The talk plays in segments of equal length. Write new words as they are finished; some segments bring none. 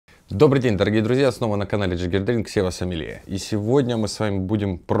Добрый день, дорогие друзья, снова на канале Дринк Сева Сомелье. И сегодня мы с вами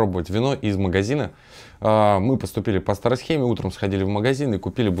будем пробовать вино из магазина. Мы поступили по старой схеме, утром сходили в магазин и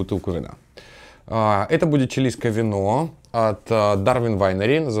купили бутылку вина. Это будет чилийское вино от Darwin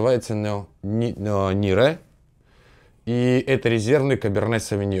Winery, называется Nirre. И это резервный каберне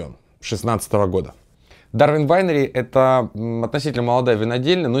совиньон 2016 года. Darwin Winery — это относительно молодая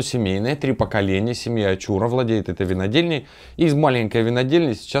винодельня, но семейная, 3 поколения, семья Ачура владеет этой винодельней. И из маленькой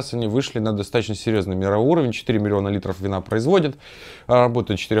винодельни сейчас они вышли на достаточно серьезный мировой уровень, 4 миллиона литров вина производят,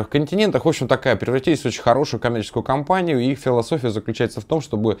 работают в 4 континентах. В общем, превратились в очень хорошую коммерческую компанию, и их философия заключается в том,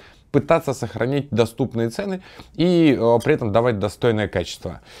 чтобы пытаться сохранить доступные цены и при этом давать достойное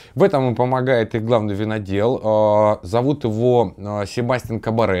качество. В этом им помогает их главный винодел, зовут его Себастьян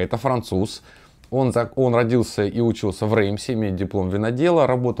Кабаре, это француз. Он родился и учился в Реймсе, имеет диплом винодела,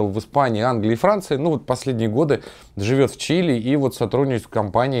 работал в Испании, Англии и Франции. Ну вот последние годы живет в Чили и вот сотрудничает с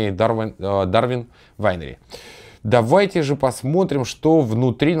компанией Darwin Winery. Давайте же посмотрим, что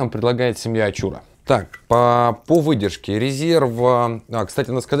внутри нам предлагает семья Ачура. Так, по выдержке резерв. Кстати,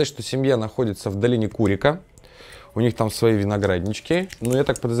 надо сказать, что семья находится в долине Курика. У них там свои винограднички. Но я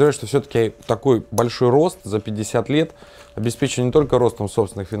так подозреваю, что все-таки такой большой рост за 50 лет обеспечен не только ростом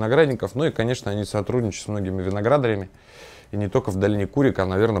собственных виноградников, но и, конечно, они сотрудничают с многими виноградарями. И не только в долине Курика, а,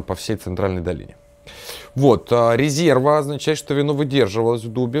 наверное, по всей центральной долине. Вот, резерва означает, что вино выдерживалось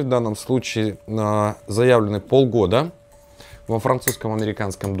в дубе. В данном случае заявлены полгода во французском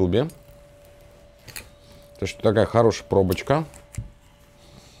американском дубе. То есть такая хорошая пробочка.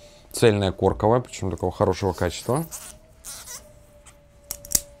 Цельная корковая, причем такого хорошего качества.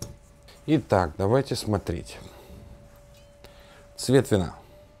 Итак, давайте смотреть. Цвет вина.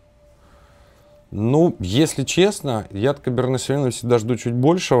 Ну, если честно, я от каберне совиньона всегда жду чуть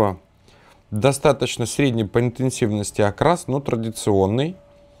большего. Достаточно средний по интенсивности окрас, но традиционный.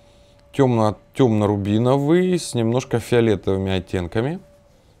 Темно-рубиновый, с немножко фиолетовыми оттенками.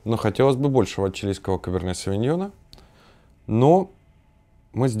 Но хотелось бы большего от чилийского каберне совиньона. Но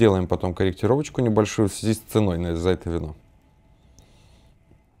мы сделаем потом корректировочку небольшую в связи с ценой за это вино.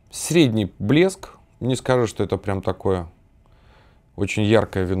 Средний блеск. Не скажу, что это прям такое очень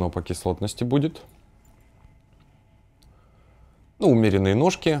яркое вино по кислотности будет. Ну, умеренные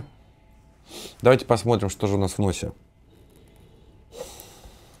ножки. Давайте посмотрим, что же у нас в носе.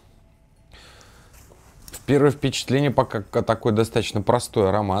 Первое впечатление пока такой достаточно простой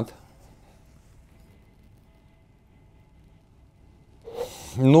аромат.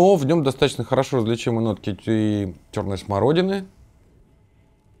 Но в нем достаточно хорошо различимы нотки и черной смородины.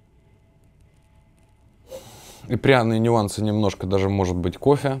 И пряные нюансы немножко, даже может быть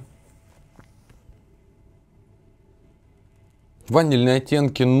кофе. Ванильные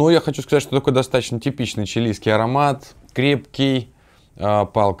оттенки. Но я хочу сказать, что такой достаточно типичный чилийский аромат. Крепкий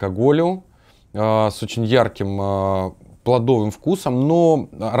по алкоголю. С очень ярким плодовым вкусом, но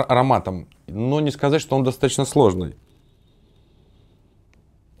ароматом. Но не сказать, что он достаточно сложный.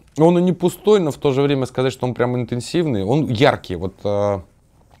 Он и не пустой, но в то же время сказать, что он прям интенсивный. Он яркий, вот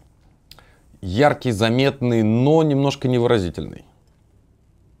яркий, заметный, но немножко невыразительный.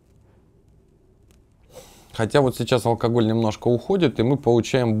 Хотя вот сейчас алкоголь немножко уходит, и мы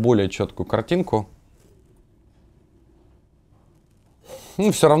получаем более четкую картинку.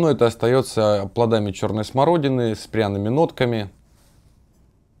 Ну, все равно это остается плодами черной смородины с пряными нотками.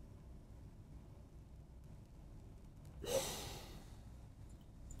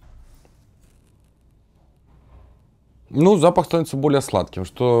 Ну, запах становится более сладким,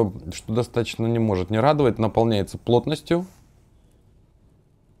 что достаточно не может не радовать. Наполняется плотностью.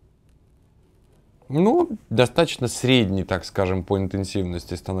 Ну, достаточно средний, так скажем, по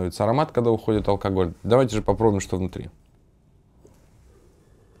интенсивности становится аромат, когда уходит алкоголь. Давайте же попробуем, что внутри.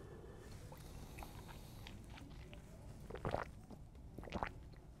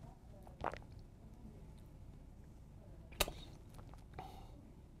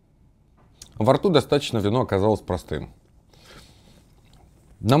 Во рту достаточно вино оказалось простым.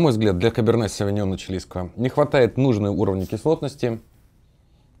 На мой взгляд, для каберне совиньона чилийского не хватает нужной уровня кислотности.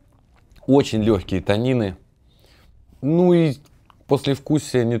 Очень легкие танины. Ну и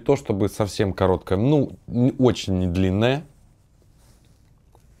послевкусие не то чтобы совсем короткое, ну очень не длинное.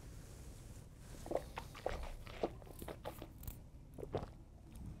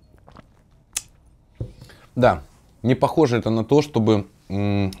 Да, не похоже это на то, чтобы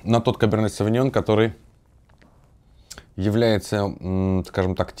на тот каберне совиньон, который является,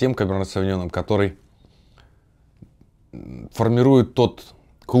 скажем так, тем каберне совиньоном, который формирует тот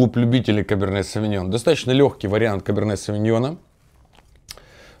клуб любителей каберне совиньон. Достаточно легкий вариант каберне совиньона.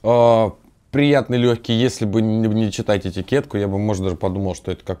 приятный, легкий. Если бы не читать этикетку, я бы, может, даже подумал,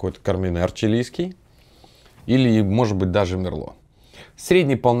 что это какой-то каберне чилийский. Или, может быть, даже мерло.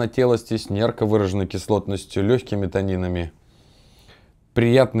 Средней полнотелости, с неярко выраженной кислотностью, легкими танинами.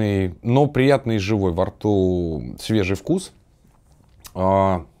 Приятный, но приятный и живой во рту свежий вкус.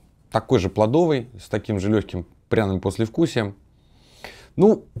 Такой же плодовый, с таким же легким пряным послевкусием.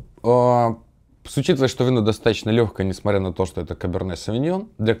 Ну, учитывая, что вино достаточно легкое, несмотря на то, что это каберне совиньон.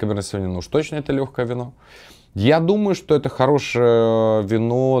 Для каберне совиньона уж точно это легкое вино. Я думаю, что это хорошее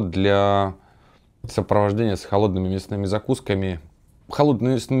вино для сопровождения с холодными мясными закусками.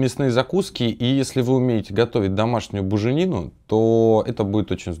 Холодные мясные закуски, и если вы умеете готовить домашнюю буженину, то это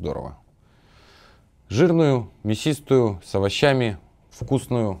будет очень здорово. Жирную, мясистую, с овощами,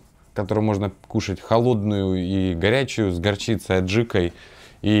 вкусную, которую можно кушать холодную и горячую, с горчицей, аджикой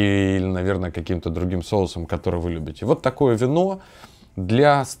или, наверное, каким-то другим соусом, который вы любите. Вот такое вино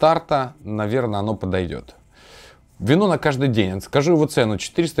для старта, наверное, оно подойдет. Вино на каждый день. Скажу его цену.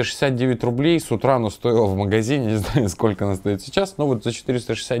 469 рублей. С утра оно стоило в магазине. Не знаю, сколько оно стоит сейчас. Но вот за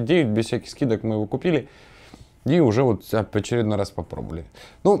 469, без всяких скидок, мы его купили. И уже вот в очередной раз попробовали.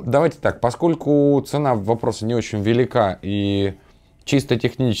 Ну, давайте так. Поскольку цена вопроса не очень велика и чисто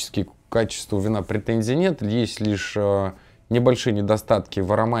технически к качеству вина претензий нет, есть лишь небольшие недостатки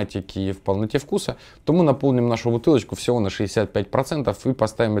в ароматике и в полноте вкуса, то мы наполним нашу бутылочку всего на 65% и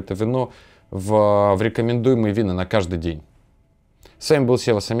поставим это вино в рекомендуемые вина на каждый день. С вами был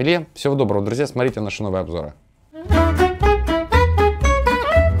Сева Сомелье. Всего доброго, друзья. Смотрите наши новые обзоры.